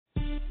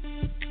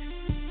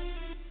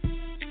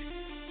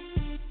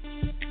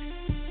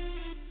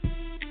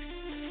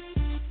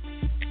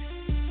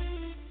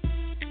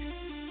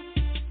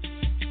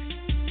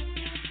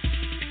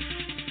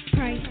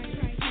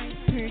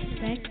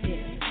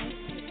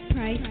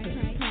Thank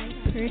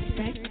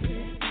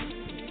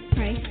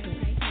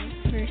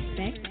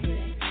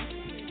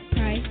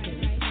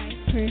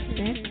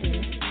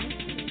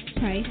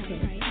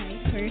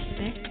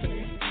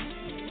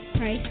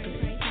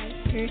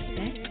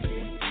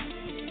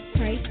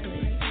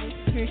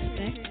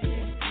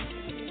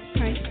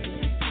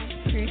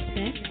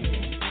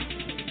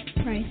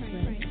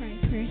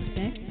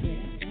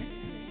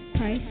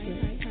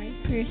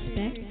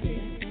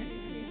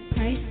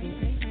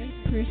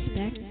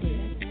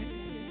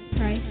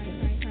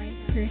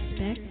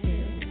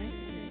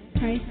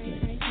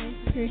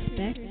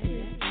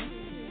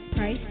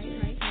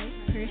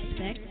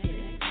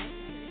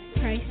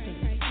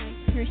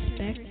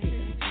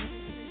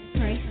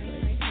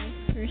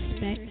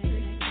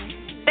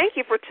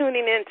you for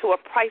tuning in to A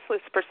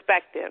Priceless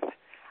Perspective.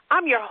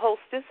 I'm your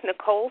hostess,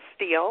 Nicole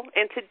Steele,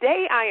 and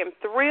today I am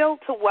thrilled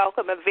to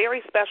welcome a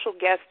very special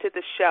guest to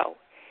the show.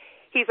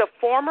 He's a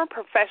former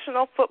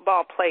professional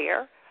football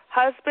player,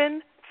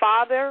 husband,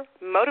 father,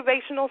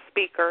 motivational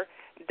speaker,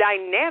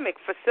 dynamic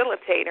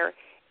facilitator,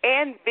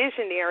 and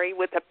visionary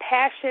with a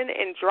passion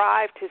and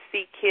drive to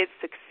see kids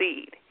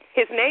succeed.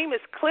 His name is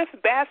Cliff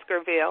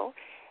Baskerville,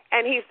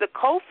 and he's the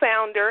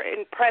co-founder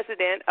and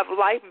president of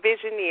Life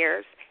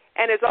Visioneers,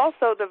 and is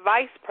also the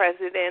vice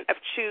president of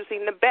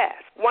Choosing the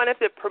Best, one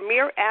of the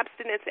premier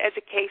abstinence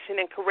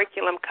education and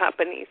curriculum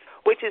companies,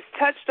 which has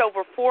touched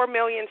over 4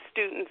 million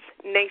students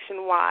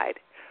nationwide.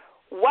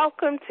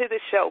 Welcome to the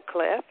show,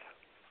 Cliff.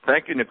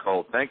 Thank you,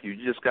 Nicole. Thank you.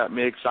 You just got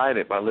me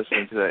excited by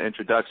listening to that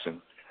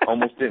introduction.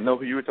 Almost didn't know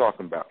who you were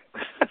talking about.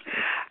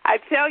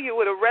 I tell you,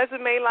 with a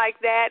resume like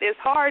that, it's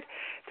hard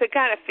to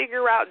kind of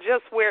figure out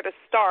just where to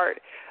start.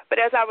 But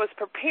as I was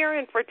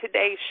preparing for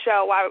today's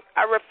show,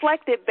 I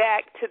reflected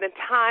back to the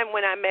time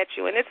when I met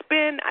you, and it's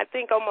been, I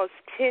think, almost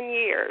 10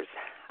 years.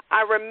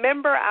 I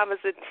remember I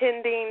was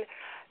attending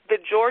the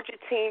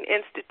Georgia Teen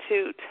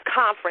Institute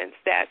conference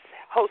that's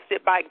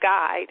hosted by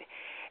Guide,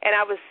 and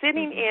I was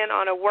sitting in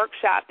on a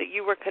workshop that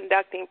you were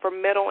conducting for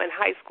middle and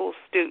high school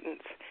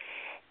students.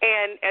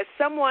 And as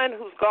someone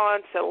who's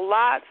gone to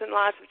lots and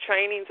lots of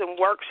trainings and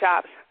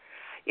workshops,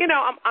 you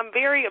know, I'm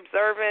very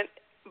observant,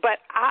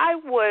 but I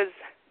was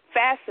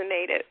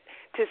fascinated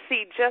to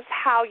see just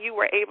how you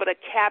were able to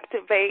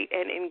captivate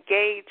and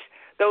engage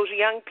those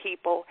young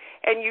people,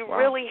 and you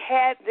really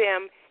had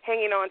them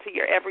hanging on to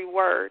your every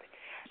word.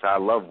 I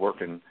love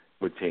working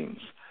with teens,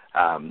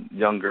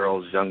 young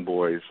girls, young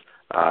boys,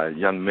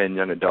 young men,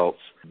 young adults.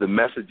 The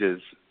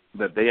messages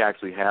that they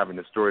actually have and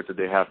the stories that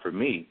they have for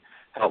me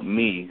help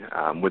me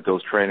with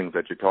those trainings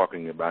that you're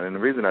talking about. And the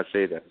reason I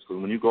say that is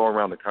because when you go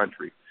around the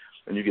country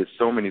and you get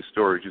so many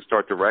stories, you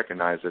start to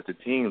recognize that the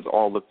teens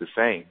all look the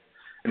same.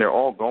 And they're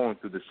all going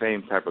through the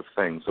same type of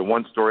thing. So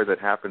one story that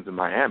happens in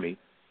Miami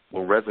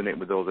will resonate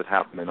with those that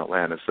happen in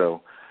Atlanta.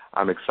 So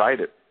I'm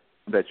excited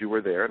that you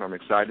were there, and I'm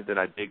excited that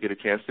I did get a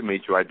chance to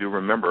meet you. I do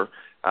remember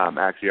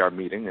actually our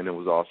meeting, and it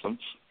was awesome.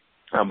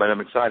 But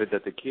I'm excited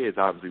that the kids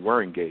obviously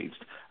were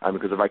engaged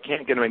because if I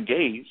can't get them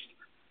engaged,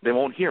 they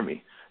won't hear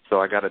me.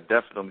 So I got to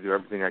definitely do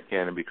everything I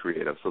can and be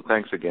creative. So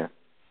thanks again.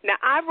 Now,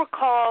 I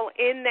recall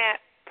in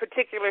that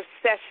particular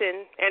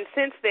session, and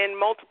since then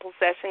multiple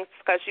sessions,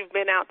 because you've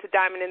been out to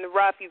Diamond in the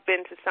Rough, you've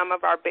been to some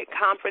of our big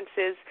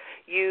conferences,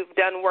 you've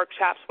done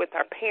workshops with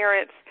our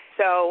parents.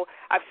 So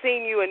I've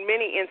seen you in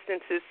many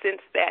instances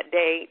since that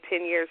day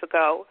 10 years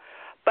ago.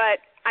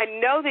 But I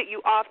know that you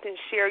often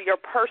share your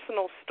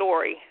personal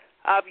story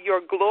of your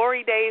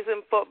glory days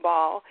in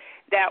football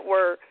that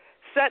were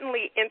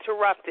suddenly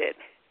interrupted,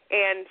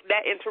 and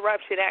that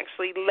interruption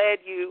actually led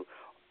you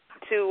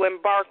to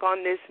embark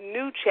on this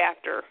new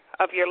chapter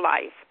of your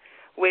life,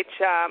 which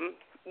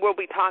we'll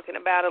be talking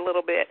about a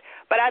little bit.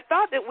 But I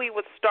thought that we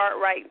would start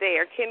right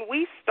there. Can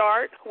we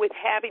start with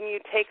having you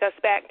take us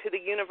back to the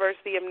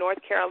University of North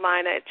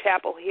Carolina at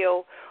Chapel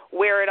Hill,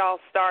 where it all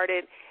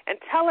started, and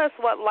tell us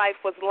what life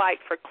was like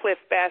for Cliff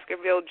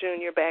Baskerville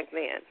Jr. back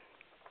then?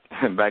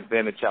 Back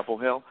then at Chapel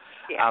Hill?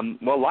 Yeah.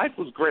 Well, life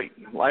was great.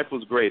 Life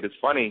was great. It's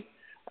funny,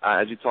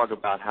 as you talk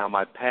about how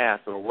my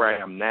path or where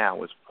I am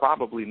now is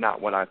probably not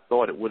what I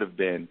thought it would have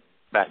been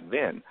back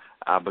then.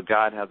 But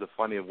God has a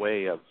funny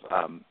way of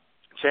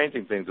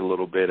changing things a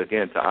little bit,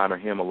 again, to honor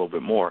him a little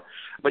bit more.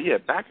 But, yeah,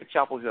 back at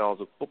Chapel Hill, I was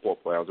a football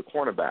player. I was a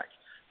cornerback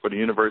for the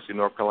University of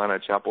North Carolina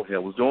at Chapel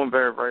Hill. Was doing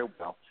very, very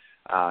well.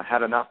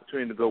 Had an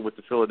opportunity to go with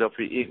the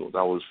Philadelphia Eagles.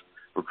 I was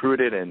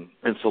recruited and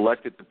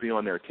selected to be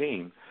on their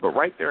team. But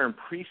right there in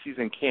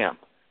preseason camp,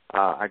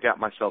 I got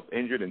myself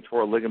injured and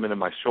tore a ligament in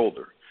my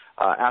shoulder.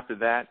 After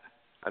that,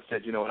 I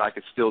said, you know what, I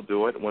could still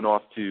do it. Went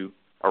off to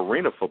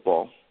arena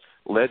football,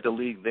 led the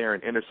league there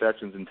in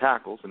interceptions and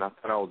tackles, and I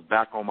thought I was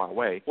back on my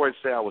way. Before I'd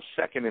say I was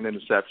second in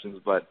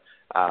interceptions, but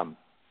I'm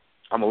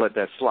going to let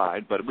that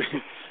slide. But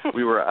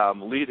we were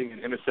leading in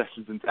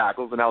interceptions and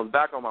tackles, and I was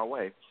back on my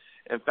way.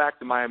 In fact,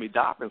 the Miami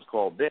Dolphins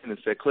called then and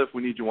said, Cliff,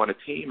 we need you on a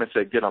team. I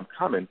said, good, I'm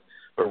coming.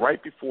 But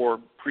right before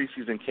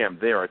preseason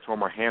camp there, I tore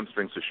my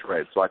hamstrings to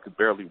shreds, so I could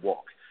barely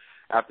walk.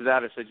 After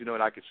that, I said, you know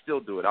what, I could still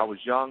do it. I was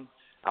young.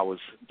 I was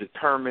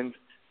determined.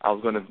 I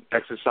was going to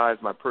exercise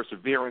my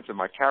perseverance and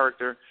my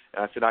character,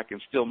 and I said I can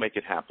still make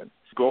it happen.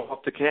 Go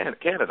up to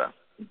Canada.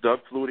 Doug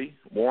Flutie,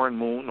 Warren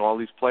Moon, all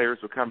these players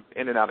would come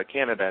in and out of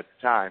Canada at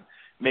the time,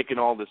 making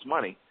all this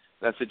money.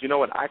 And I said, you know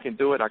what, I can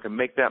do it. I can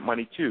make that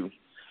money too.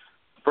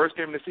 First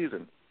game of the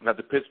season, got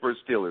the Pittsburgh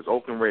Steelers,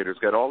 Oakland Raiders,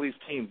 got all these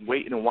teams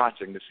waiting and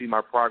watching to see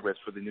my progress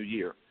for the new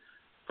year.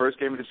 First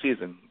game of the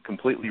season,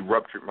 completely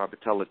ruptured my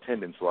patella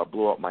tendon, so I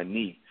blew up my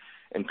knee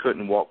and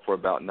couldn't walk for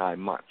about 9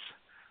 months.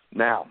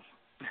 Now,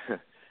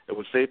 it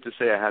was safe to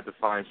say I had to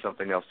find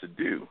something else to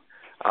do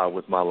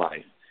with my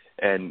life.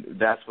 And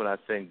that's when I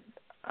think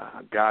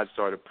God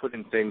started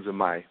putting things in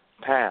my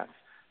path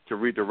to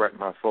redirect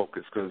my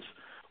focus, because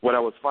what I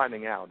was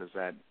finding out is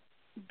that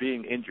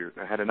being injured,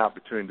 I had an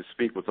opportunity to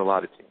speak with a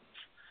lot of teams.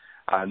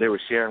 And they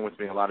were sharing with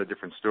me a lot of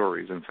different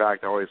stories. In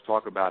fact, I always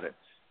talk about it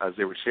as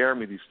they were sharing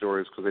me these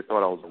stories because they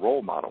thought I was a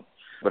role model.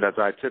 But as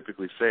I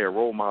typically say, a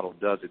role model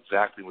does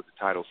exactly what the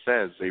title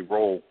says. They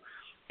roll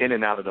in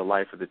and out of the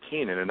life of the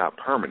teen, and they're not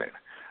permanent.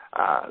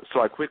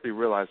 So I quickly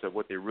realized that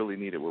what they really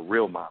needed were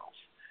real models.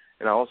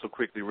 And I also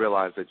quickly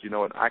realized that, you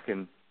know what, I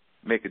can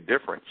make a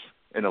difference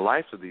in the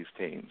lives of these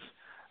teens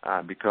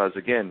because,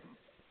 again,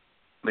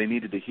 they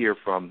needed to hear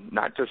from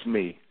not just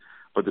me,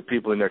 but the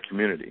people in their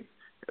community,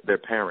 their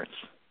parents,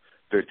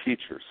 their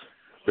teachers,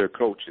 their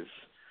coaches,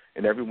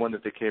 and everyone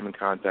that they came in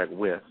contact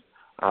with.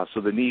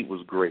 So the need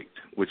was great,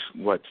 which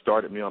what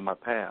started me on my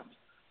path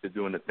to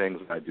doing the things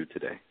that I do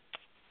today.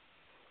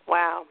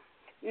 Wow.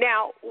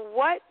 Now,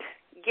 what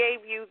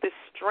gave you the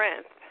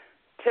strength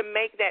to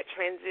make that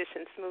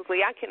transition smoothly?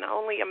 I can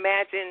only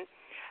imagine,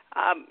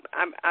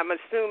 I'm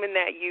assuming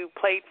that you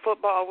played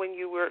football when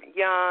you were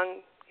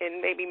young, in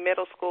maybe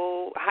middle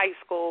school, high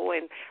school,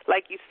 and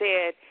like you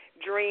said,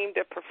 dreamed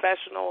of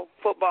professional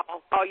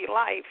football all your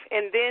life.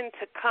 And then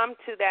to come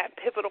to that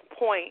pivotal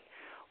point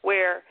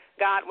where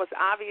God was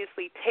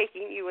obviously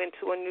taking you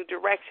into a new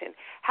direction.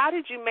 How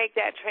did you make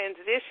that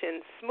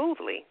transition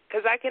smoothly?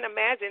 Because I can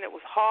imagine it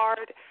was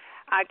hard.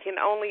 I can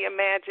only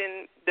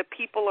imagine the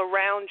people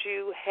around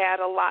you had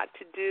a lot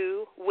to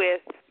do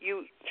with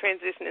you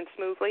transitioning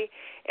smoothly.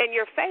 And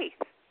your faith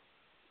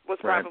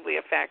was probably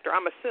a factor,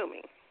 I'm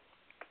assuming.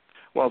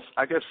 Well,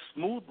 I guess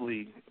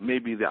smoothly may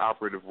be the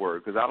operative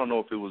word, because I don't know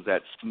if it was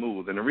that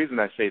smooth. And the reason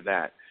I say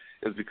that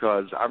is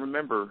because I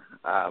remember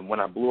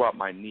when I blew out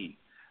my knee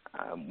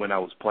when I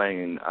was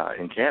playing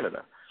in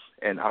Canada,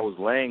 and I was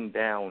laying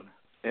down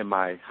in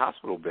my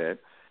hospital bed,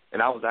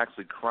 and I was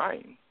actually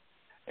crying.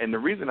 And the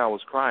reason I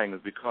was crying is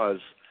because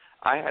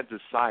I had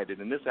decided,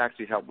 and this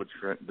actually helped with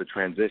the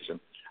transition,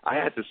 I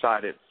had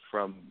decided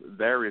from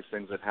various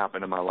things that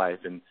happened in my life,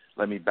 and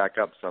let me back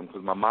up some,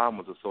 because my mom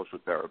was a social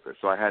therapist,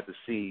 so I had to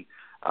see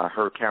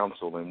her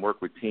counsel and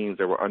work with teens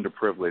that were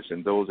underprivileged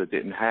and those that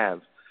didn't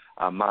have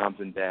moms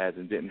and dads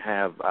and didn't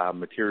have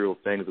material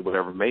things or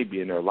whatever may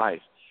be in their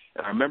life.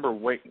 And I remember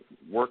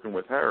working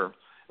with her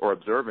or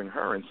observing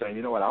her and saying,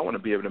 you know what, I want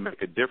to be able to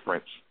make a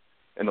difference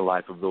in the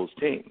life of those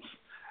teens.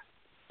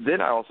 Then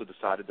I also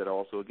decided that I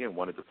also, again,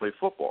 wanted to play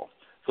football.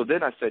 So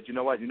then I said, you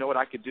know what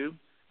I could do?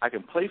 I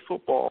can play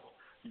football,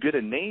 get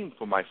a name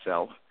for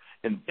myself,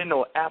 and then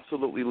they'll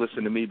absolutely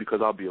listen to me because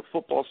I'll be a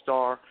football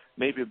star,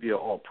 maybe I'll be an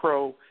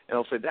all-pro, and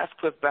they'll say, that's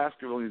Cliff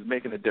Baskerville, and he's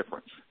making a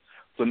difference.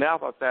 So now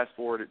if I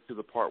fast-forward it to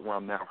the part where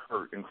I'm now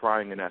hurt and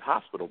crying in that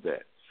hospital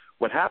bed,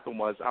 what happened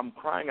was I'm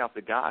crying out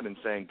to God and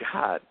saying,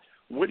 God,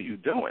 what are you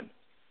doing?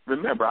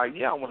 Remember, I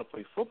want to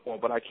play football,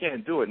 but I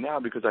can't do it now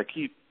because I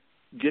keep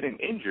getting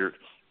injured.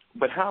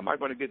 But how am I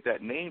going to get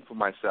that name for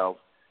myself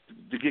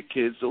to get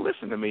kids to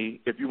listen to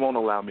me if you won't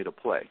allow me to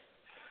play?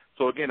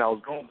 So, again, I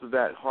was going through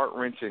that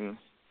heart-wrenching,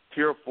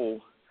 tearful,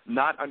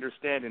 not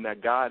understanding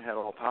that God had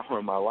all power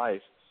in my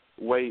life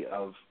way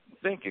of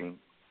thinking.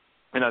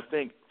 And I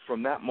think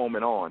from that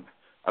moment on,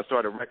 I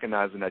started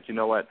recognizing that, you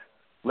know what,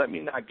 let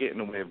me not get in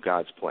the way of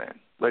God's plan.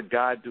 Let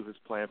God do his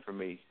plan for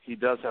me. He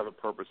does have a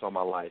purpose on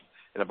my life.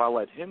 And if I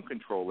let him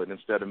control it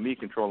instead of me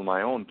controlling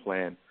my own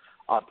plan,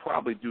 I'll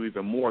probably do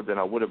even more than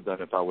I would have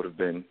done if I would have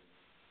been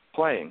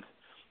playing.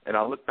 And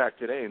I look back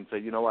today and say,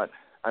 you know what,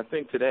 I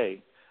think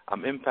today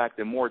I'm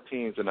impacting more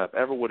teams than I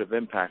ever would have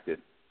impacted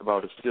if I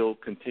would have still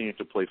continued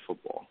to play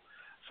football.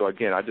 So,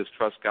 again, I just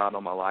trust God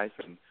on my life,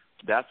 and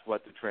that's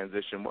what the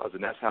transition was,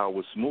 and that's how it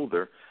was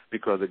smoother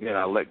because, again,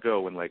 I let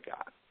go and let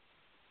God.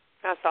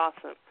 That's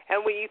awesome.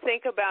 And when you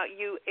think about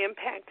you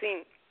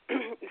impacting,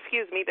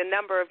 the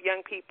number of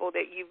young people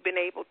that you've been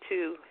able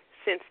to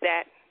since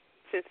that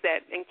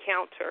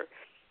encounter,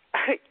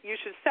 you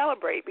should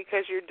celebrate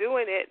because you're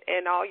doing it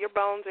and all your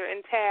bones are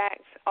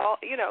intact.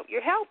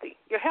 You're healthy.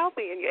 You're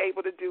healthy and you're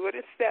able to do it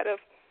instead of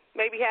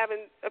maybe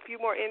having a few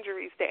more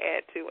injuries to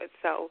add to it.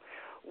 So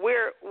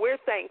we're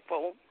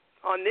thankful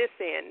on this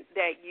end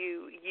that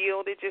you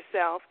yielded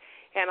yourself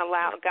and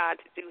allowed God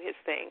to do his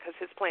thing because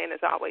his plan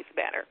is always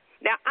better.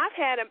 Now, I've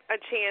had a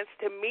chance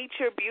to meet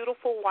your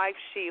beautiful wife,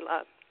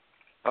 Sheila,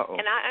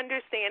 and I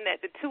understand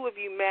that the two of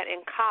you met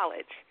in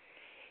college.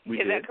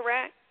 Is that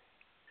correct?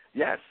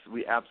 Yes,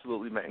 we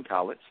absolutely met in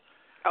college.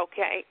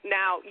 Okay.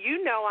 Now,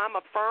 I'm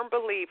a firm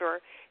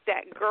believer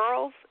that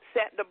girls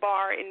set the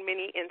bar in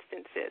many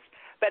instances,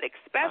 but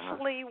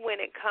especially when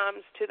it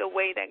comes to the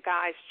way that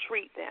guys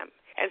treat them.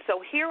 And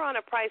so here on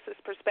A Priceless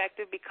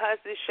Perspective,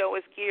 because this show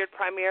is geared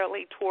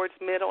primarily towards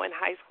middle and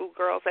high school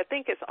girls, I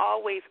think it's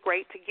always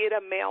great to get a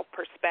male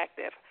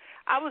perspective.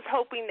 I was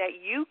hoping that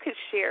you could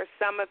share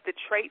some of the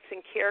traits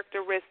and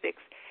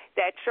characteristics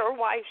that your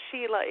wife,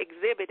 Sheila,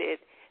 exhibited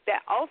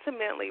that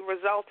ultimately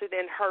resulted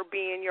in her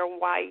being your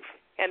wife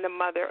and the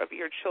mother of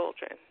your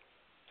children.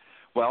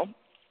 Well,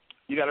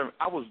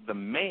 I was the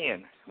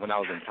man when I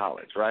was in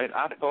college, right?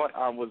 I thought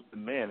I was the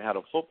man. I had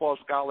a football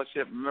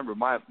scholarship. Remember,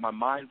 my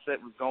mindset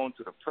was going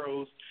to the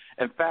pros.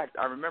 In fact,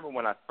 I remember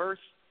when I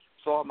first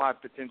saw my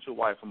potential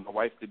wife, or my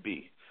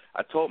wife-to-be,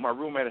 I told my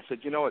roommate, I said,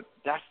 you know what,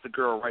 that's the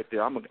girl right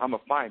there. I'm a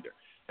find her.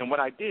 And what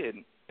I did,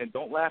 and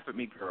don't laugh at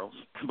me, girls,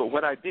 but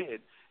what I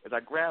did is I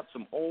grabbed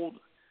some old,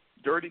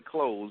 dirty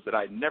clothes that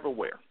I'd never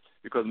wear,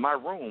 because my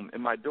room in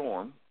my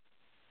dorm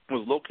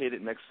was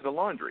located next to the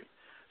laundry.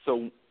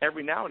 So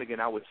every now and again,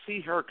 I would see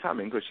her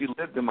coming, because she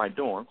lived in my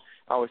dorm.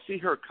 I would see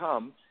her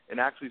come and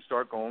actually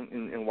start going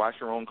and wash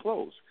her own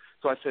clothes.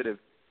 So I said, if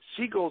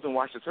she goes and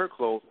washes her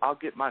clothes, I'll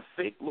get my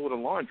fake load of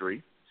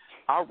laundry.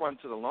 I'll run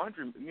to the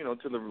laundry,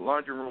 to the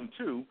laundry room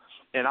too,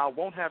 and I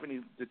won't have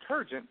any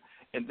detergent.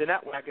 And then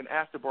that way I can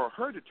ask to borrow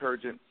her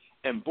detergent,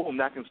 and boom,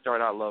 that can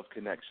start our love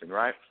connection,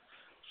 right?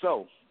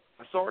 So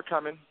I saw her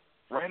coming,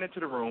 ran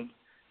into the room,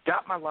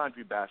 got my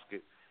laundry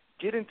basket,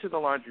 get into the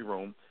laundry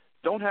room,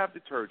 don't have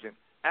detergent,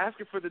 ask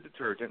her for the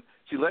detergent.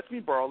 She lets me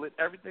borrow it.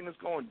 Everything is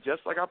going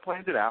just like I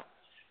planned it out.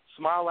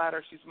 Smile at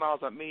her. She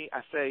smiles at me.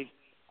 I say,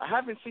 I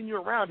haven't seen you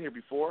around here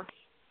before.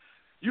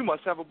 You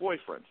must have a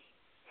boyfriend.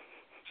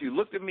 She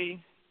looked at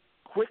me,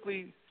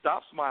 quickly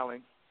stopped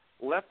smiling,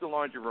 left the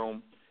laundry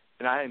room,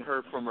 and I hadn't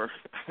heard from her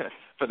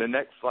for the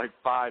next,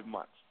 5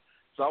 months.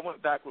 So I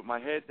went back with my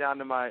head down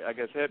to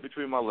head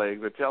between my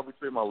legs, the tail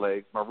between my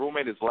legs. My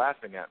roommate is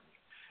laughing at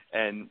me.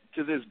 And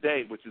to this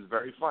day, which is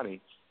very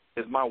funny,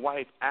 is my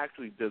wife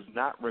actually does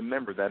not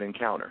remember that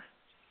encounter.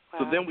 Wow.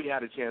 So then we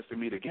had a chance to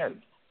meet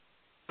again.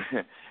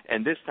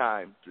 And this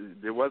time,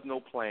 there was no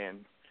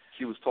plan.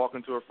 She was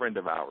talking to a friend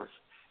of ours,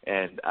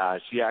 and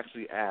she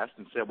actually asked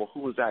and said, well,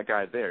 who was that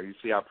guy there? You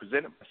see, I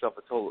presented myself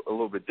a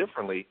little bit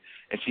differently,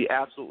 and she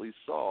absolutely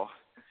saw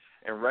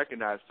and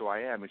recognized who I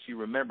am, and she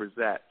remembers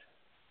that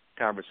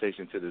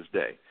conversation to this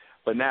day.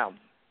 But now,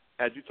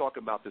 as you talk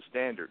about the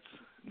standards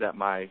that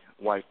my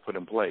wife put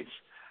in place,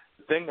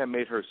 the thing that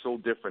made her so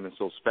different and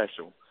so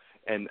special,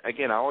 and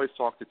again, I always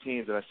talk to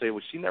teens and I say,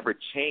 well, she never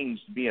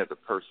changed me as a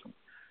person,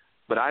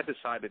 but I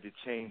decided to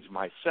change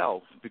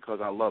myself because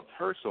I loved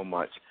her so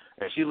much,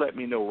 and she let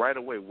me know right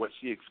away what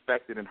she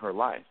expected in her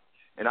life.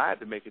 And I had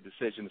to make a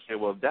decision to say,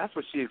 well, if that's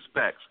what she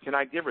expects, can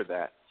I give her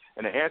that?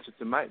 And the answer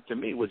to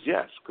me was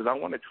yes, because I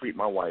want to treat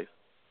my wife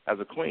as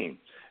a queen.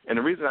 And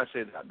the reason I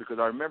say that, because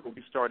I remember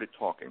we started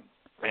talking,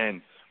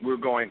 and we were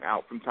going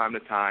out from time to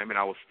time, and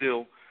I was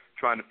still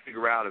trying to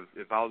figure out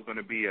if I was going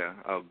to be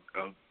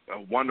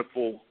the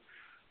wonderful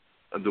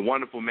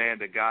man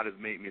that God has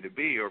made me to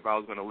be, or if I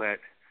was going to let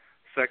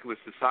secular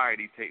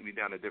society take me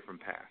down a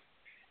different path.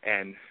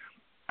 And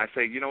I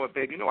say, you know what,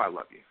 babe, you know I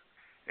love you.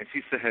 And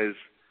she says,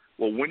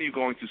 well, when are you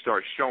going to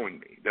start showing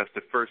me? That's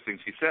the first thing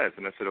she says.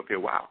 And I said, okay,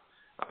 wow.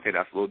 Okay,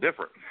 that's a little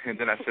different. And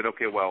then I said,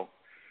 okay, well,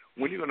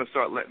 when are you going to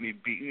start letting me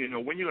be,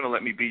 when are you going to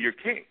let me be your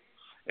king?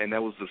 And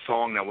that was the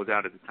song that was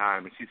out at the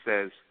time. And she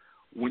says,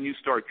 when you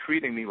start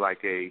treating me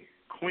like a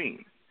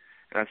queen.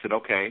 And I said,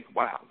 okay,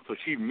 wow. So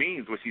she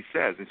means what she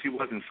says, and she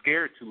wasn't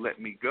scared to let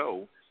me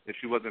go if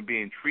she wasn't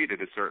being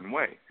treated a certain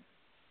way.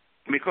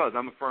 Because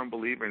I'm a firm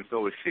believer, and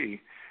so is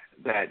she,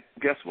 that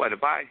guess what?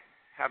 If I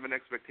have an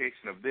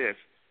expectation of this,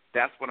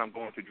 that's what I'm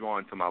going to draw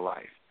into my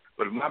life.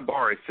 But if my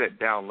bar is set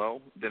down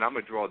low, then I'm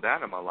going to draw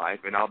that in my life,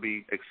 and I'll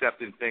be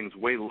accepting things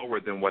way lower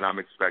than what I'm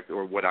expecting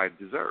or what I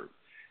deserve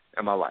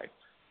in my life.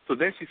 So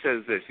then she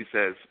says this. She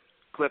says,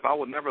 Cliff, I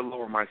will never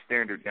lower my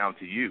standard down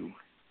to you.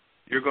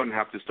 You're going to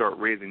have to start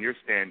raising your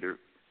standard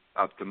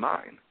up to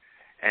mine.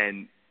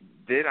 And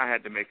then I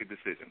had to make a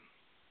decision.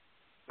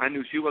 I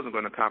knew she wasn't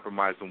going to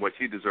compromise on what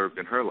she deserved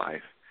in her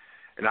life.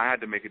 And I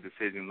had to make a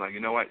decision, like, you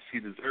know what, she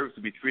deserves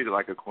to be treated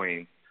like a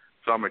queen,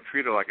 so I'm going to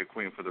treat her like a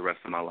queen for the rest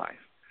of my life.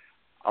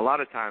 A lot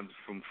of times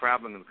from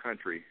traveling in the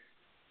country,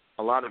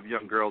 a lot of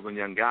young girls and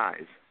young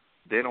guys,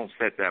 they don't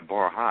set that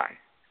bar high.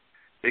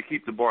 They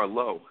keep the bar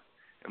low.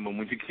 And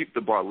when you keep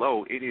the bar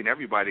low, any and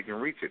everybody can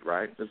reach it,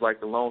 right? It's like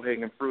the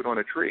low-hanging fruit on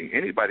a tree.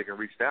 Anybody can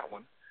reach that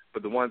one.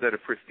 But the ones that are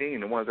pristine,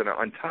 the ones that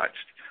are untouched,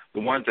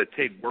 the ones that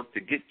take work to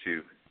get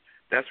to,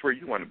 that's where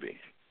you want to be.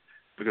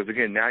 Because,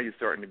 again, now you're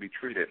starting to be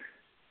treated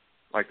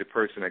like the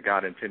person that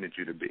God intended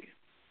you to be,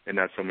 and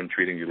not someone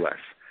treating you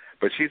less.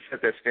 But she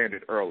set that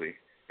standard early,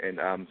 and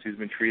she's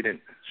been treated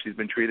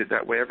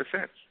that way ever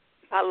since.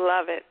 I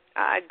love it.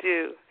 I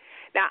do.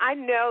 Now, I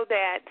know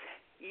that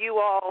you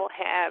all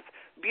have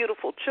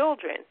beautiful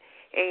children,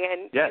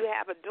 and yes. You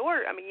have a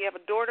daughter. I mean, you have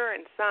a daughter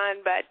and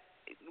son, but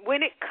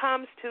when it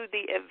comes to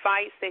the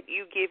advice that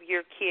you give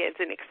your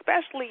kids, and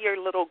especially your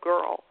little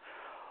girl,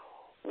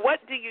 what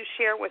do you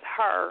share with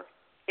her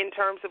in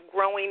terms of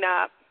growing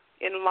up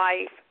in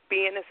life,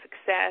 being a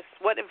success?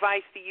 What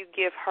advice do you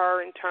give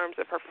her in terms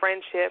of her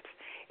friendships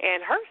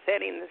and her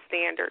setting the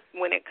standard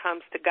when it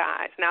comes to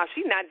guys? Now,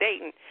 she's not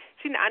dating.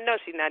 I know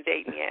she's not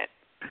dating yet.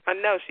 I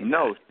know she's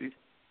not.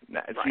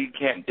 She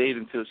can't date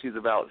until she's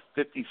about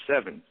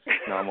 57.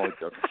 No, I'm only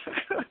joking.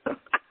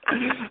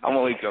 I'm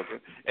only joking.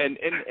 And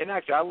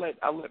actually,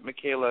 I let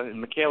Michaela, and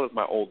Michaela's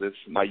my oldest.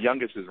 My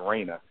youngest is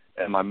Raina,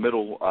 and my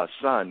middle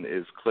son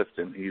is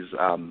Clifton. He's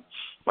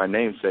my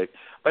namesake.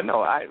 But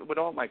no, with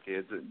all my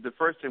kids, the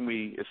first thing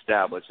we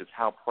establish is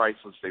how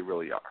priceless they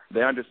really are.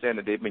 They understand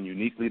that they've been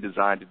uniquely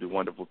designed to do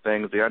wonderful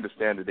things. They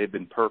understand that they've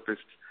been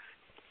purposed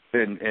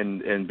and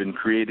been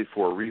created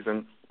for a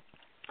reason,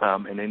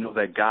 and they know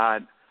that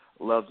God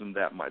loves them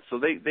that much. So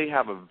they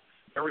have a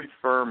very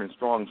firm and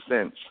strong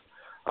sense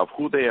of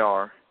who they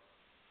are.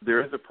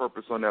 There is a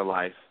purpose on their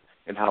life,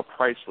 and how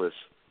priceless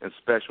and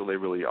special they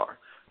really are.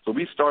 So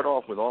we start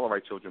off with all of our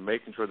children,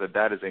 making sure that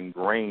that is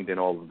ingrained in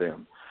all of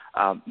them.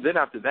 Then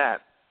after that,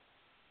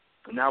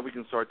 now we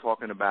can start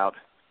talking about,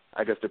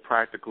 I guess, the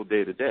practical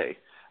day-to-day.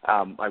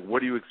 Like,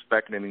 what are you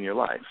expecting in your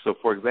life? So,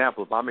 for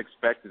example, if I'm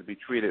expected to be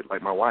treated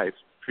like my wife,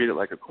 treated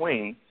like a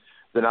queen,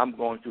 then I'm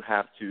going to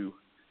have to,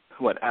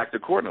 act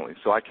accordingly.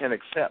 So I can't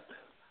accept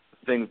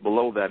things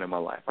below that in my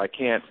life. I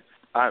can't.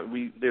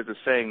 There's a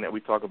saying that we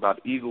talk about,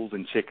 eagles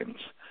and chickens.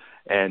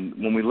 And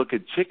when we look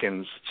at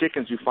chickens,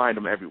 you find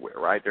them everywhere,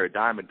 right? They're a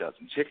dime a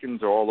dozen.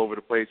 Chickens are all over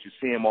the place. You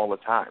see them all the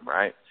time,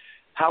 right?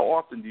 How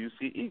often do you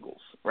see eagles,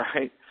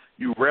 right?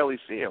 You rarely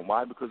see them.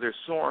 Why? Because they're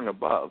soaring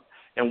above.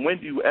 And when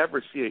do you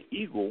ever see an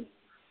eagle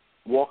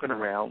walking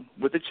around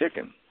with a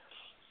chicken?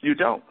 You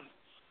don't.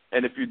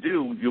 And if you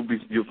do,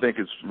 you'll think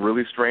it's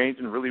really strange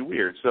and really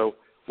weird. So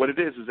what it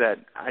is that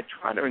I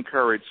try to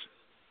encourage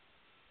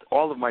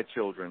all of my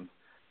children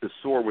to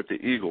soar with the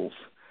eagles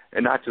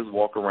and not just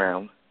walk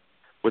around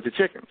with the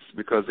chickens,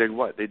 because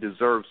they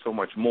deserve so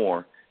much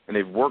more, and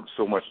they've worked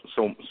so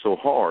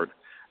hard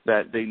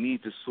that they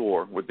need to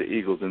soar with the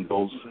eagles, and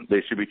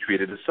they should be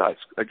treated as such.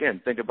 Again,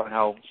 think about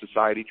how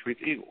society treats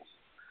eagles.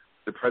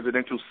 The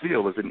presidential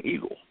seal is an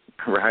eagle,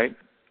 right?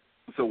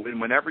 So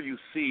whenever you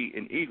see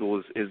an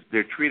eagle,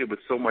 they're treated with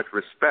so much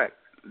respect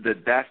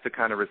that's the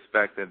kind of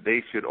respect that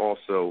they should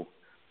also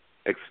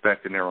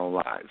expect in their own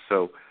lives.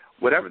 So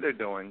whatever they're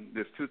doing,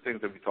 there's two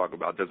things that we talk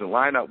about. Does it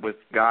line up with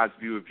God's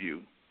view of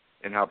you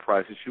and how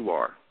priceless you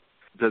are?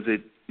 Does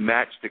it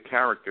match the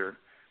character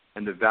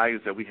and the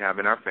values that we have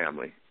in our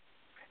family?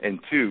 And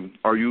two,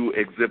 are you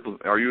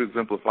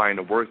exemplifying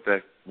the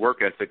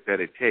work ethic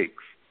that it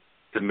takes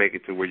to make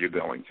it to where you're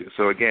going to?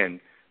 So again,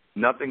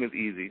 nothing is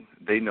easy.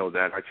 They know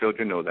that. Our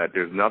children know that.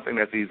 There's nothing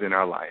that's easy in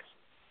our life.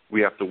 We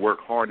have to work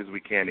hard as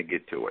we can to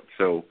get to it.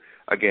 So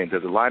again,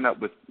 does it line up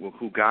with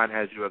who God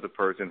has you as a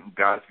person, who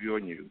God's view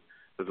on you?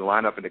 Does it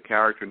line up in the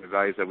character and the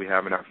values that we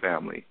have in our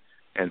family?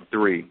 And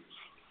three,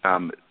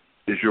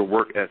 is your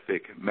work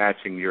ethic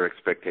matching your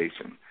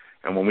expectation?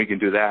 And when we can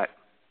do that,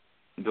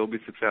 they'll be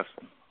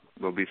successful.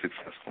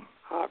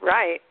 All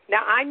right.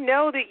 Now, I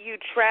know that you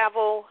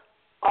travel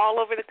all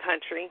over the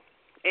country,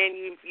 and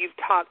you've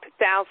talked to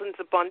thousands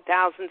upon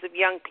thousands of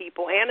young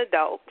people and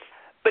adults.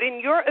 But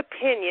in your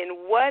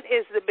opinion, what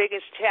is the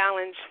biggest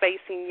challenge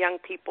facing young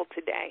people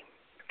today?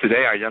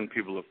 Today, our young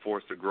people are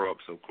forced to grow up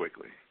so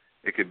quickly.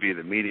 It could be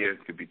the media,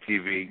 it could be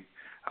TV,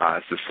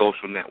 it's the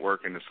social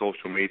network and the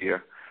social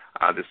media.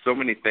 There's so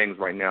many things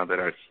right now that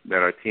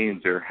our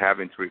teens are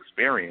having to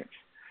experience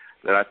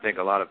that I think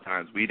a lot of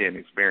times we didn't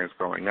experience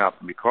growing up.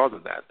 And because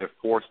of that, they're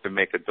forced to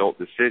make adult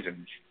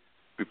decisions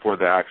before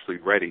they're actually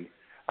ready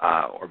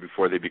or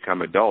before they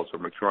become adults or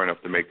mature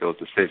enough to make those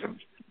decisions.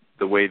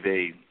 The way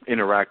they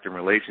interact in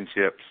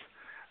relationships,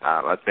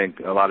 I think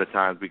a lot of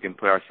times we can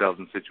put ourselves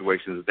in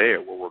situations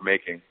there where we're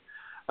making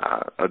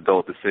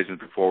adult decisions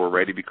before we're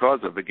ready because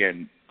of,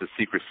 again, the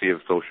secrecy of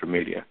social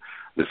media,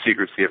 the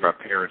secrecy of our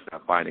parents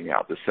not finding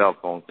out, the cell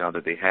phones now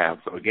that they have.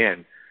 So,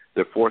 again,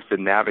 they're forced to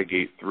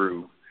navigate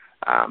through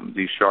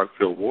these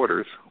shark-filled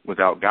waters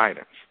without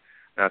guidance.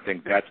 And I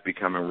think that's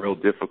becoming real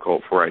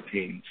difficult for our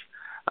teens.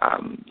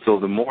 So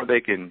the more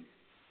they can,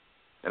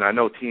 and I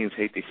know teens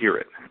hate to hear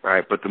it,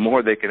 right, but the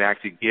more they can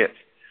actually get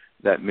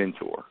that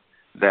mentor,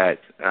 that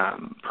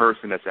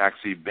person that's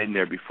actually been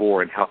there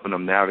before and helping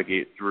them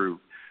navigate through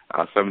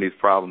some of these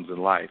problems in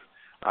life,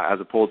 as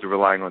opposed to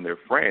relying on their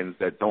friends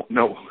that don't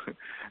know,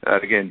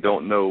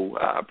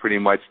 pretty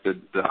much the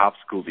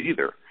obstacles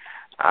either.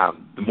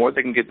 The more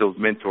they can get those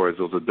mentors,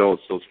 those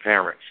adults, those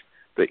parents,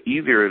 the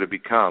easier it'll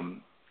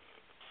become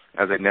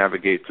as they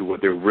navigate through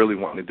what they're really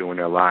wanting to do in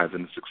their lives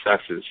and the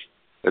successes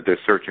that they're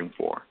searching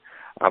for.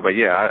 But,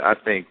 yeah, I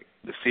think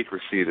the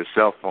secrecy, the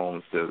cell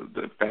phones,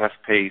 the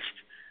fast-paced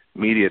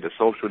media, the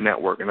social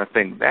network, and I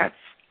think that's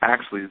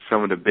actually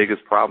some of the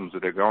biggest problems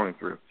that they're going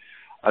through.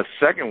 A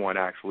second one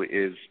actually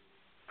is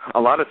a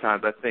lot of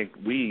times I think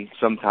we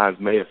sometimes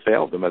may have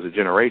failed them as a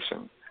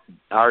generation.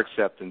 Our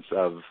acceptance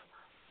of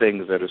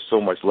things that are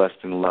so much less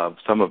than love,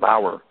 some of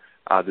our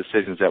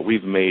decisions that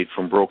we've made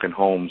from broken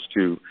homes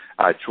to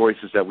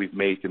choices that we've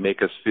made to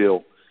make us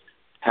feel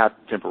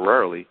happy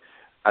temporarily,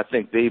 I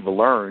think they've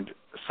learned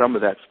some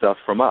of that stuff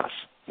from us,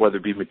 whether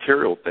it be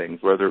material things,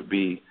 whether it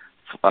be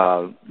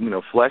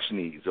flesh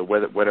needs, or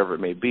whatever it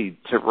may be,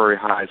 temporary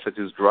highs such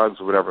as drugs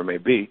or whatever it may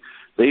be.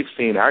 They've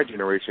seen our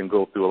generation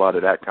go through a lot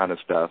of that kind of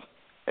stuff,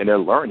 and they're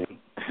learning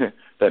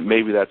that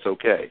maybe that's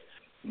okay.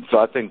 So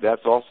I think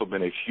that's also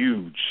been a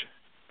huge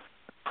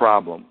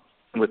problem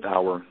with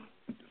our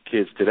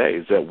kids today,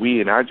 is that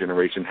we in our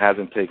generation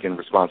hasn't taken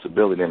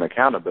responsibility and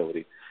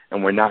accountability,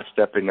 and we're not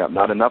stepping up.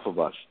 Not enough of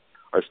us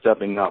are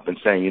stepping up and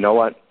saying, you know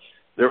what,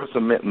 there were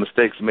some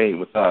mistakes made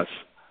with us.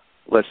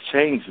 Let's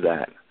change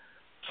that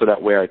so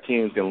that way our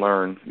teens can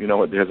learn, you know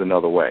what, there's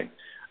another way.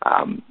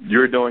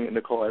 You're doing it,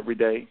 Nicole, every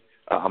day.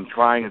 I'm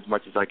trying as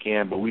much as I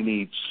can, but we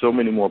need so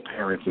many more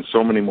parents and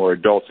so many more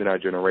adults in our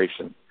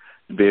generation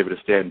to be able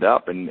to stand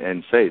up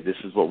and say, this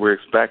is what we're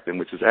expecting,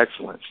 which is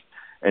excellence,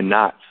 and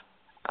not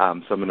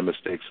some of the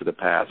mistakes of the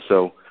past.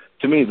 So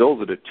to me,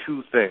 those are the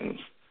two things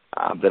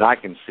that I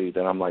can see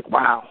that I'm like,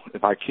 wow,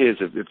 if our kids,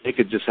 if they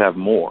could just have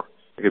more,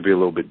 it could be a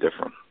little bit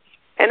different.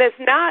 And it's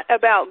not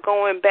about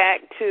going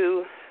back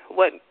to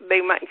what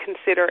they might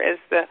consider as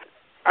the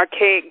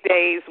archaic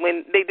days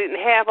when they didn't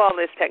have all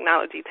this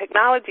technology.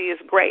 Technology is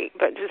great,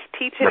 but just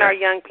teaching our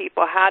young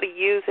people how to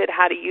use it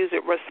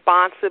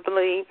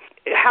responsibly,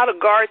 how to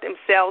guard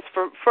themselves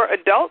for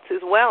adults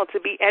as well, to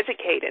be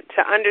educated,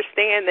 to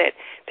understand that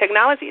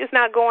technology is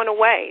not going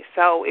away.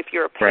 So if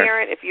you're a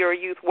parent, if you're a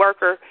youth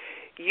worker,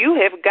 you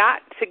have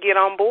got to get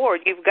on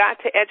board. You've got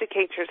to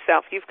educate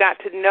yourself. You've got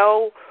to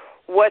know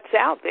what's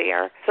out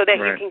there so that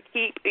you can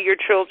keep your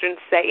children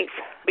safe,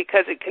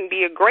 because it can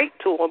be a great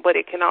tool, but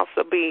it can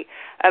also be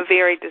a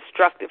very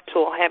destructive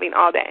tool, having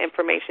all that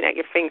information at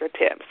your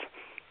fingertips.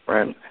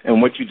 Right.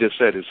 And what you just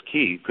said is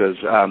key, because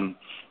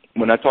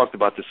when I talked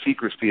about the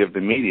secrecy of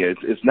the media,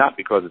 it's not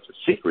because it's a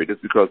secret.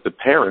 It's because the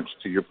parents,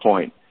 to your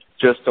point,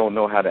 just don't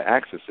know how to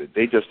access it.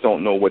 They just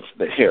don't know what's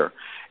there.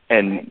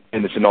 And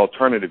it's an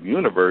alternative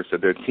universe that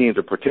their teens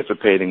are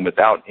participating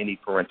without any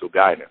parental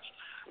guidance.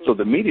 So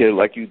the media,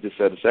 like you just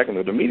said a second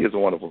ago, the media is a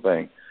wonderful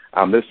thing.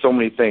 There's so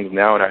many things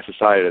now in our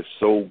society that's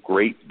so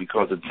great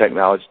because of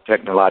technological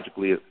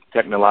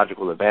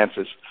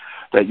advances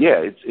that,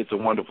 it's a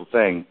wonderful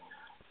thing.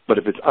 But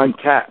if it's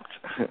untapped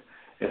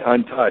and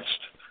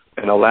untouched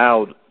and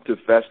allowed to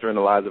fester in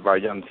the lives of our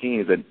young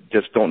teens that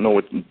just don't know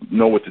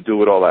what to do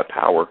with all that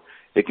power,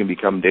 it can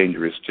become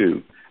dangerous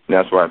too. And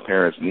that's why our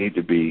parents need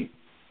to be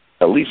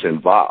at least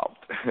involved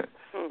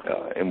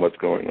in what's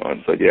going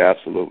on. So, yeah,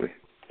 absolutely.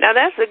 Now,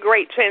 that's a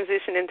great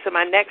transition into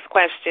my next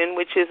question,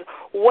 which is,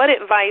 what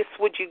advice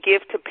would you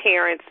give to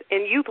parents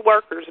and youth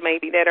workers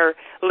maybe that are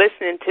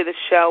listening to the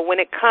show when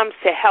it comes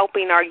to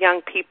helping our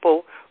young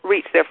people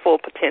reach their full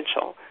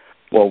potential?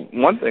 Well,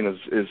 one thing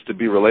is to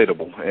be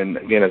relatable. And,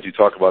 again, as you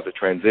talk about the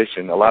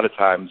transition, a lot of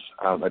times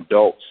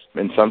adults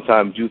and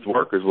sometimes youth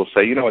workers will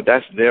say, you know what,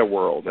 that's their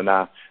world, and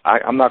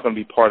I'm not going to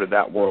be part of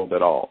that world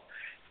at all.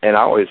 And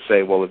I always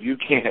say, well, if you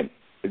can't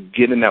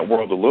get in that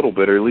world a little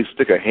bit, or at least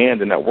stick a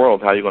hand in that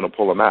world, how are you going to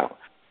pull them out?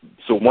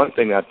 So one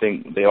thing I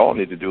think they all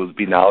need to do is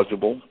be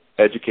knowledgeable,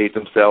 educate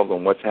themselves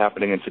on what's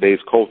happening in today's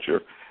culture,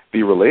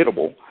 be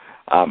relatable,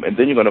 and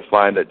then you're going to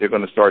find that they're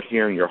going to start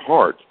hearing your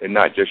heart and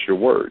not just your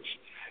words.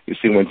 You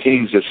see, when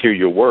teens just hear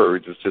your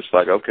words, it's just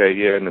like, okay,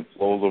 yeah, and it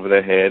flows over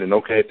their head, and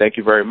okay, thank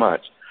you very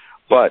much.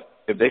 But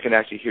if they can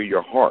actually hear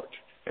your heart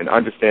and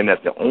understand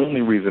that the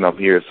only reason I'm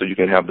here is so you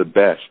can have the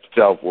best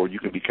self, or you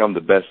can become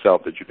the best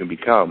self that you can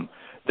become,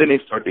 then they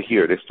start to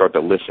hear, they start to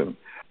listen.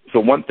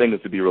 So one thing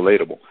is to be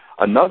relatable.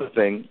 Another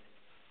thing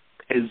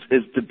is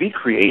to be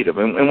creative.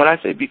 And when I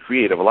say be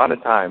creative, a lot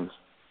of times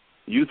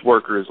youth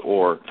workers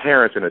or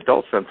parents and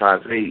adults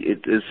sometimes,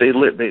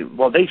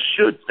 they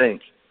should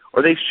think,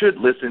 or they should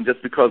listen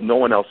just because no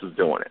one else is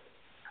doing it.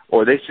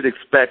 Or they should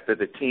expect that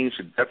the teens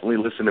should definitely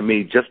listen to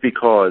me just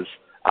because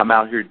I'm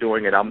out here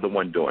doing it, I'm the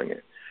one doing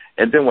it.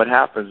 And then what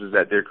happens is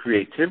that their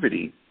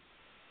creativity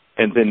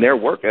and then their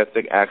work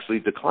ethic actually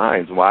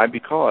declines. Why?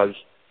 Because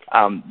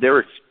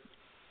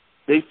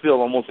they feel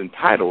almost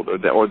entitled,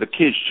 or the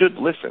kids should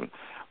listen.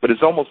 But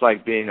it's almost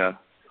like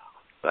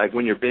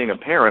when you're being a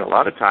parent, a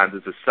lot of times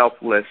it's a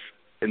selfless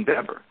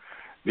endeavor,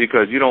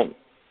 because you don't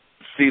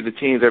see the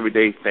teens every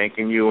day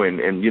thanking you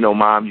and you know,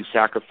 Mom, you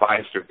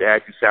sacrificed, or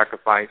Dad, you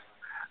sacrificed.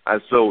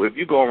 So if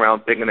you go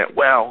around thinking that,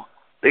 well,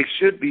 they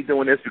should be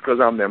doing this because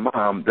I'm their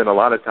mom, then a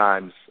lot of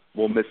times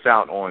we'll miss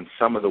out on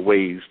some of the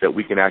ways that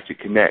we can actually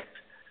connect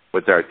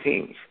with our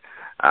teens.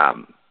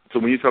 So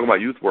when you talk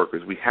about youth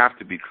workers, we have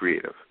to be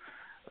creative,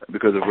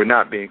 because if we're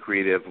not being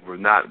creative, if we're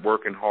not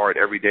working hard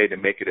every day to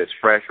make it as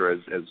fresh or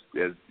as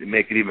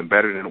make it even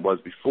better than it was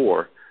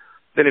before,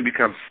 then it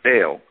becomes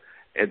stale.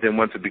 And then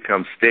once it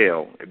becomes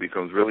stale, it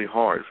becomes really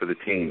hard for the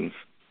teens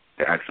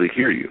to actually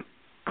hear you.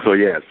 So,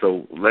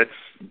 so let's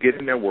get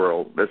in their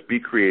world. Let's be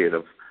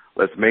creative.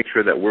 Let's make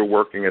sure that we're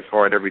working as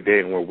hard every day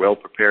and we're well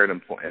prepared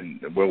and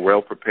we're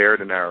well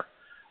prepared in our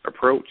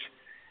approach.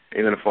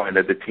 You're going to find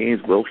that the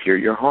teens will hear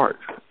your heart.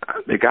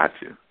 They got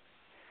to.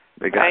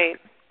 They got to.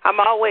 I'm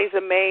always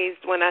amazed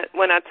when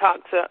I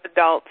talk to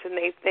adults and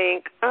they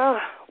think, oh,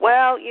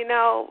 well,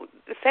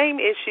 the same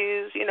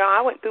issues.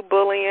 I went through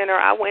bullying, or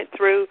I went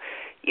through,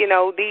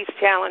 these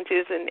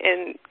challenges,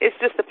 and it's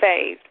just a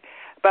phase.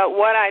 But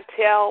what I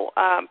tell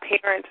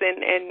parents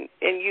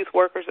and youth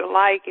workers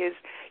alike is,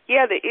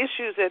 yeah, the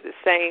issues are the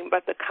same,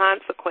 but the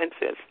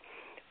consequences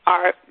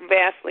are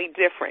vastly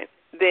different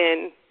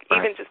than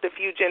even just a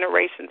few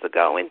generations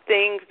ago, and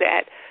things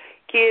that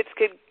kids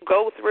could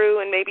go through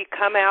and maybe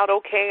come out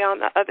okay on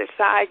the other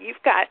side.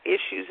 You've got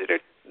issues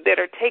that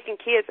are taking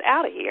kids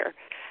out of here.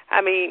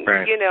 I mean,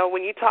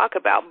 when you talk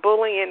about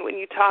bullying, when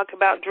you talk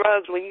about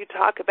drugs, when you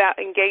talk about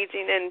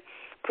engaging in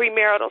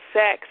premarital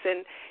sex,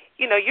 and,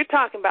 you're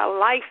talking about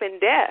life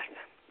and death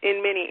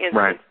in many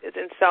instances. Right.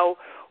 And so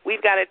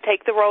we've got to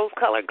take the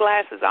rose-colored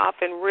glasses off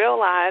and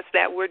realize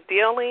that we're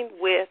dealing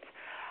with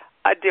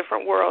a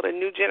different world, a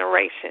new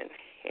generation,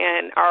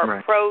 and our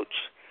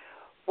approach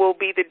will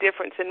be the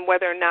difference in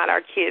whether or not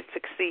our kids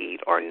succeed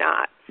or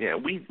not. Yeah,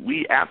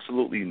 we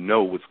absolutely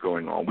know what's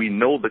going on. We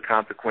know the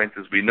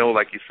consequences. We know,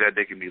 like you said,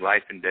 they can be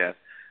life and death.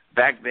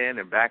 Back then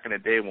and back in the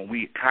day when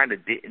we kind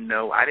of didn't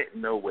know, I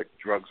didn't know what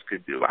drugs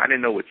could do. I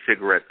didn't know what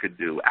cigarettes could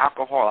do.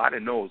 Alcohol, I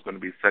didn't know it was going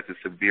to be such a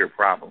severe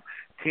problem.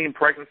 Teen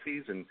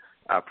pregnancies and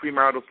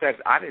premarital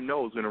sex, I didn't know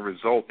it was going to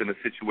result in a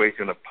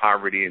situation of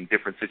poverty and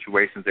different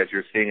situations that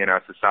you're seeing in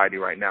our society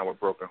right now with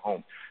broken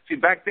homes. See,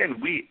 back then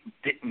we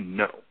didn't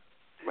know.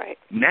 Right.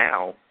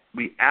 Now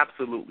we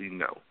absolutely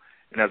know.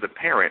 And as a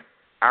parent,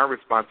 our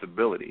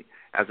responsibility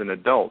as an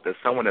adult, as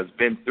someone that's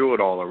been through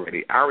it all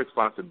already, our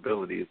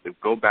responsibility is to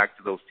go back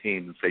to those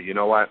teens and say, you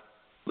know what,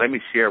 let me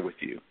share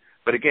with you.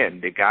 But again,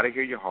 they got to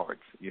hear your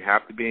hearts. You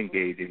have to be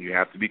engaging. You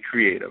have to be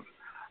creative.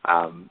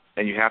 And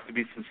you have to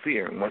be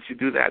sincere. And once you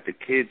do that, the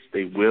kids,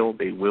 they will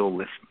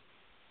listen.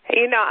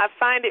 Hey, I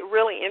find it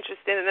really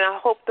interesting, and I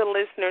hope the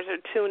listeners are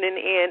tuning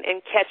in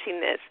and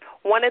catching this.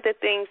 One of the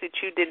things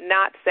that you did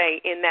not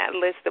say in that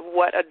list of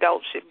what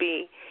adults should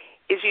be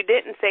is you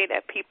didn't say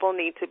that people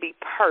need to be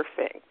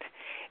perfect.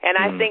 And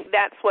I think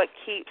that's what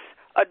keeps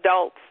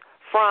adults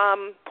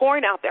from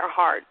pouring out their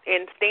heart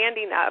and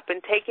standing up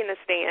and taking a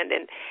stand.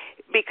 And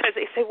because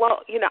they say,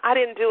 well, I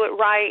didn't do it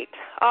right.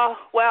 Oh,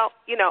 well,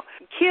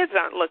 kids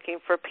aren't looking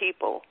for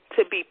people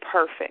to be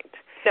perfect.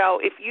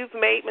 So if you've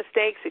made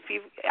mistakes,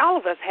 all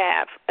of us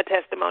have a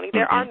testimony.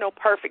 There are no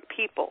perfect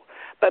people.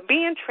 But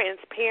being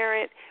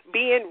transparent,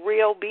 being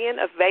real, being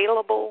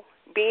available,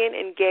 being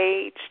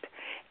engaged,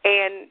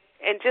 and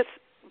just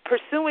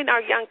pursuing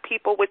our young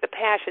people with a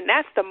passion,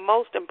 that's the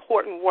most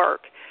important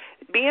work.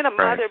 Being a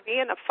mother,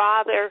 being a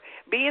father,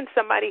 being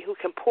somebody who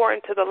can pour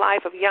into the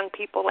life of young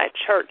people at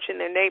church, in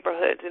their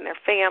neighborhoods, in their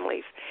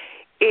families,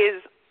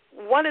 is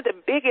one of the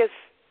biggest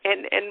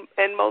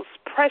and most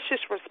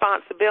precious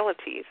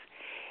responsibilities.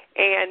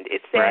 And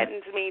it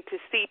saddens me to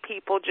see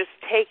people just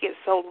take it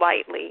so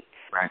lightly.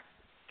 Right.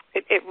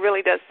 It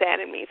really does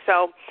sadden me.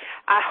 So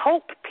I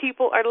hope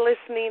people are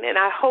listening, and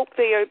I hope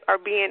they are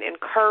being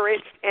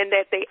encouraged, and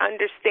that they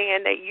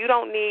understand that you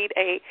don't need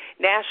a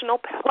national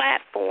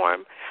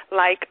platform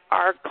like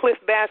our Cliff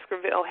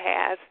Baskerville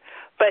has,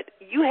 but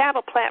you have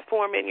a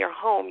platform in your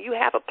home. You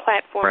have a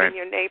platform in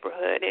your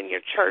neighborhood, in your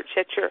church,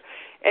 at your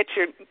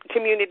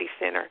community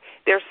center.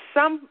 There's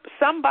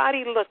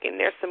somebody looking.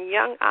 There's some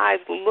young eyes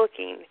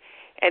looking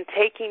and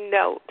taking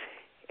note,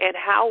 and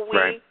how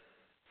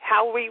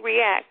we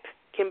react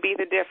can be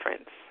the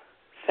difference.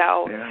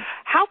 So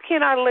how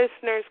can our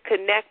listeners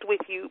connect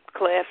with you,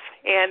 Cliff,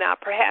 and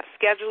perhaps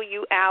schedule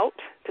you out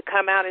to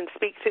come out and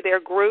speak to their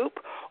group?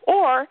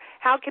 Or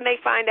how can they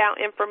find out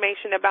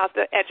information about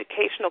the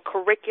educational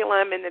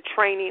curriculum and the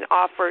training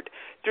offered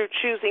through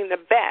Choosing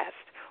the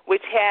Best,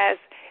 which has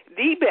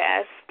the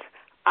best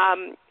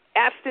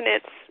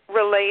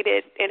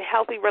abstinence-related and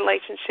healthy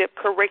relationship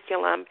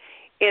curriculum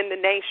in the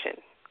nation?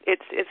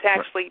 It's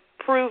actually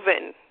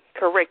proven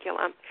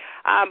curriculum.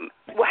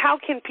 How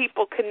can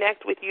people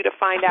connect with you to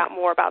find out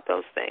more about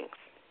those things?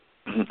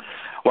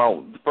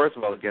 Well, first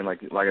of all, again,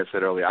 like I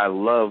said earlier, I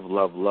love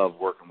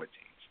working with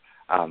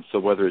teens. So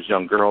whether it's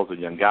young girls or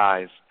young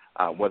guys,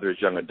 whether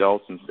it's young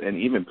adults and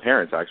even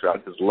parents, actually, I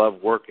just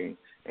love working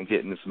and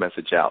getting this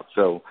message out.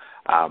 So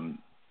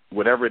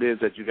whatever it is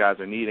that you guys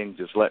are needing,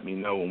 just let me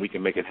know and we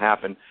can make it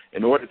happen.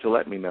 In order to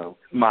let me know,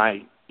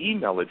 my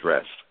email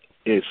address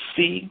is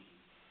C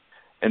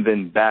and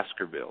then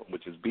Baskerville,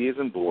 which is B as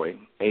in boy,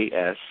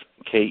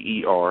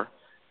 ASKER,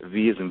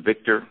 V as in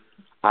Victor,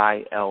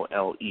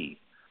 ILLE.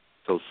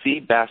 So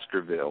C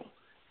Baskerville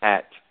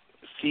at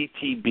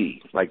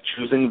CTB, like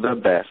Choosing the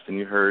Best, and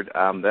you heard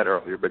that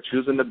earlier, but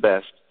Choosing the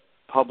Best,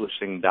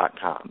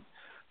 publishing.com.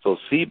 So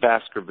C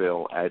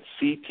Baskerville at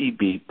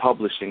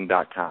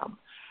CTBpublishing.com.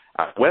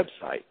 Our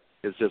website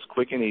is just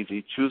quick and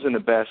easy,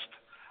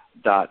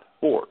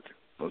 choosingthebest.org.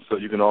 So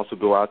you can also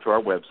go out to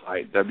our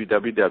website,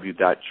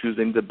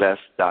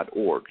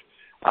 www.choosingthebest.org,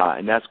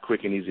 and that's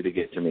quick and easy to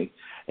get to me.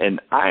 And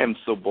I am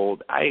so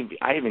bold, I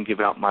even give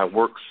out my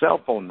work cell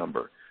phone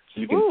number. So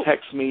you can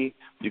text me,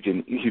 you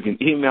can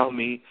email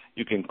me,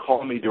 you can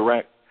call me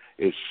direct.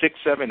 It's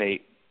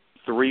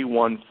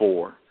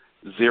 678-314-2666.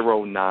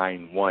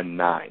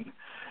 0919.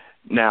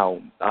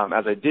 Now,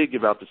 as I did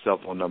give out the cell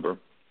phone number,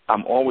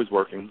 I'm always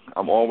working.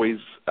 I'm always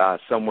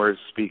somewhere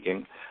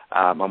speaking.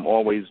 I'm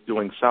always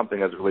doing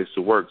something as it relates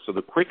to work. So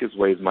the quickest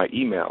way is my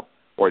email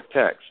or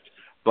text.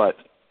 But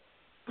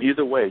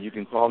either way, you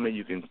can call me,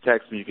 you can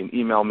text me, you can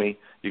email me,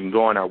 you can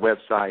go on our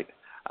website.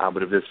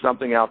 But if there's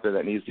something out there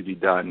that needs to be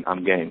done,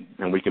 I'm game,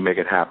 and we can make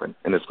it happen,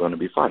 and it's going to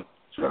be fun.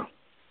 So,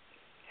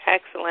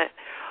 excellent.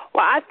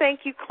 Well, I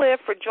thank you, Cliff,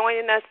 for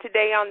joining us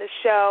today on the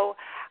show.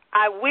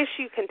 I wish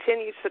you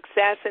continued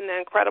success in the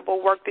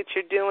incredible work that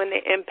you're doing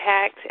to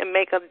impact and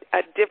make a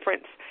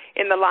difference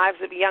in the lives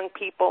of young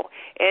people.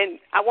 And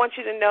I want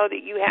you to know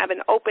that you have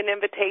an open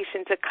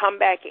invitation to come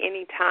back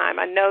anytime.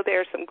 I know there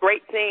are some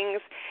great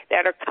things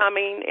that are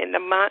coming in the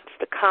months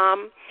to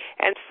come.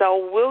 And so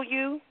will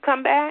you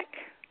come back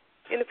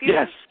in the future?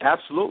 Yes,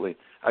 absolutely.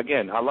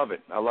 Again, I love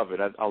it. I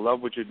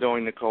love what you're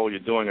doing, Nicole. You're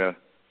doing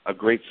a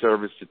great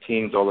service to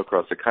teens all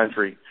across the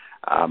country.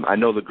 I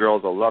know the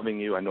girls are loving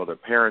you. I know their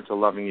parents are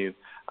loving you.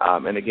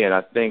 And, again,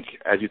 I think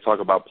as you talk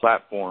about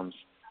platforms,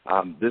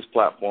 this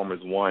platform is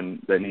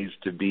one that needs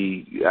to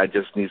be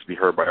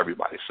heard by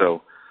everybody.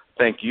 So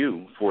thank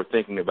you for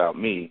thinking about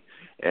me,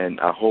 and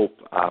I hope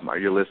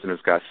your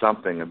listeners got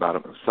something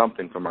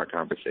from our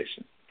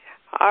conversation.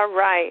 All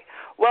right.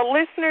 Well,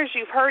 listeners,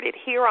 you've heard it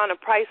here on A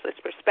Priceless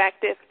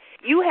Perspective.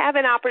 You have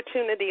an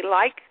opportunity,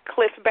 like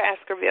Cliff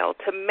Baskerville,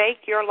 to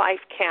make your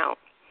life count.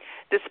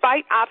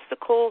 Despite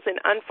obstacles and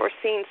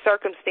unforeseen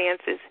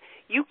circumstances,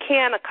 you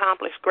can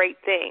accomplish great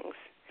things.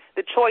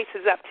 The choice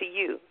is up to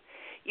you.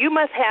 You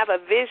must have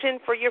a vision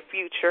for your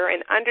future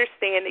and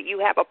understand that you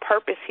have a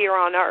purpose here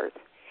on earth.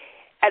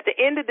 At the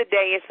end of the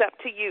day, it's up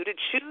to you to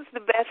choose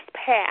the best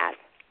path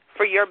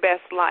for your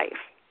best life.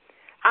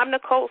 I'm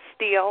Nicole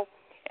Steele,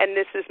 and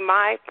this is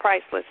My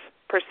Priceless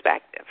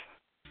Perspective.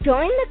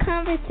 Join the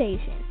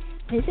conversation.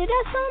 Visit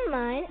us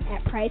online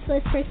at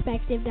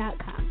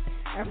pricelessperspective.com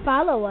or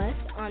follow us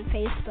on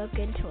Facebook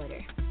and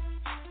Twitter.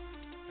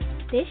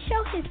 This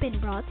show has been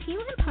brought to you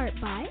in part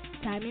by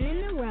Diamond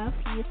in the Rough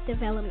Youth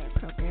Development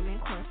Program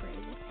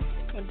Incorporated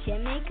and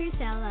Gem Makers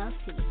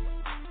LLC.